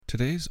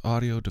Today's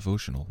audio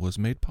devotional was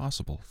made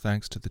possible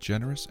thanks to the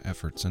generous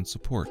efforts and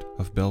support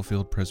of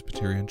Bellefield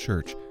Presbyterian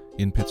Church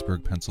in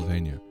Pittsburgh,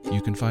 Pennsylvania.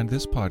 You can find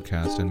this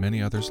podcast and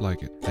many others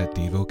like it at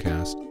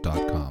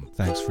Devocast.com.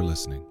 Thanks for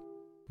listening.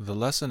 The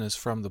lesson is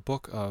from the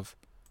book of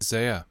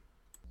Isaiah.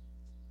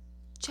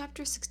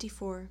 Chapter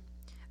 64.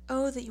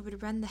 Oh, that you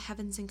would rend the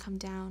heavens and come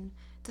down,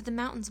 that the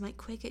mountains might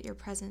quake at your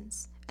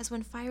presence, as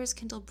when fires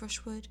kindle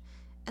brushwood,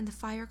 and the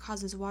fire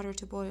causes water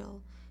to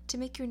boil, to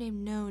make your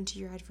name known to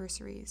your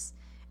adversaries,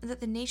 and that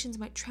the nations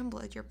might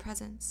tremble at your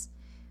presence.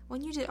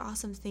 When you did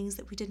awesome things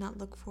that we did not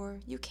look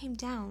for, you came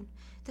down,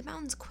 the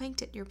mountains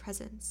quaked at your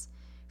presence.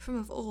 From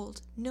of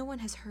old, no one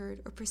has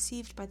heard or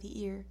perceived by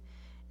the ear,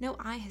 no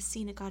eye has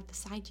seen a God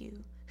beside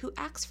you, who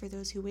acts for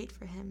those who wait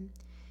for him.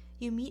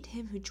 You meet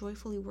him who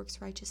joyfully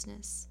works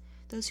righteousness,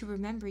 those who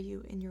remember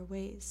you in your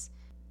ways.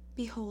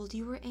 Behold,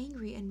 you were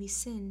angry and we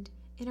sinned.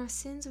 In our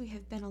sins we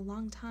have been a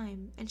long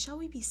time, and shall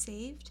we be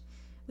saved?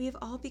 We have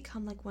all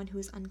become like one who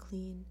is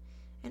unclean,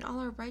 and all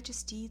our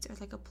righteous deeds are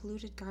like a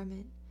polluted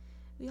garment.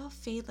 We all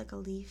fade like a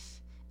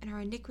leaf, and our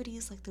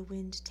iniquities like the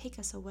wind take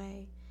us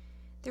away.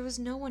 There is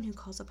no one who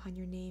calls upon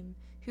your name,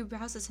 who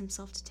rouses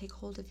himself to take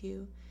hold of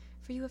you,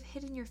 for you have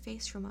hidden your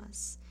face from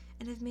us,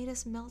 and have made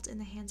us melt in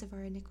the hands of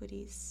our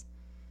iniquities.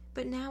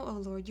 But now, O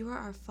Lord, you are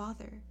our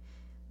Father.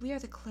 We are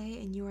the clay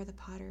and you are the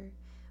potter.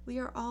 We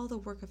are all the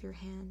work of your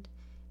hand.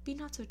 Be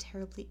not so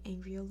terribly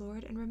angry, O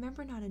Lord, and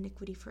remember not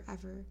iniquity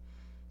forever.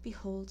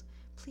 Behold,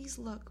 please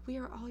look, we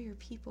are all your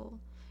people.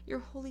 Your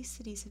holy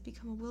cities have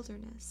become a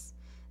wilderness.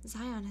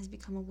 Zion has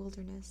become a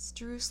wilderness,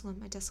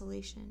 Jerusalem a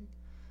desolation.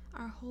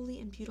 Our holy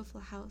and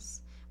beautiful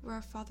house, where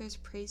our fathers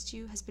praised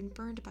you, has been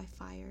burned by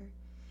fire,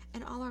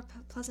 and all our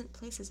pleasant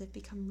places have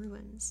become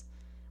ruins.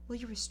 Will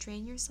you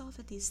restrain yourself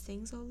at these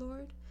things, O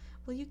Lord?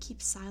 Will you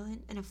keep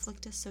silent and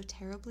afflict us so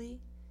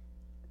terribly?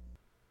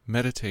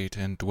 Meditate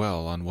and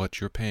dwell on what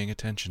you're paying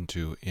attention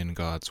to in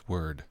God's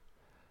Word.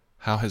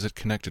 How has it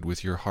connected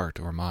with your heart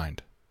or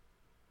mind?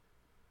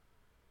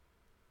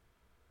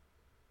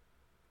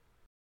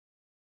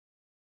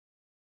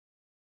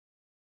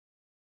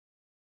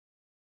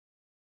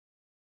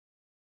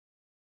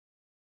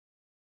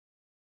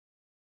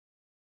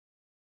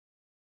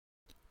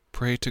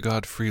 Pray to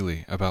God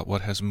freely about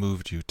what has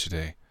moved you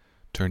today.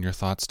 Turn your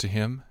thoughts to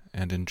Him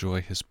and enjoy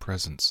His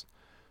presence.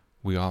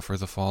 We offer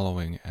the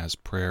following as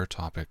prayer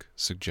topic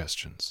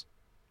suggestions.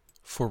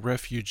 For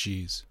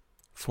refugees,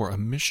 for a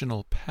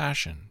missional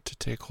passion to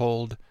take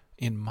hold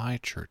in my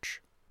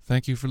church.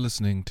 Thank you for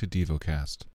listening to Devocast.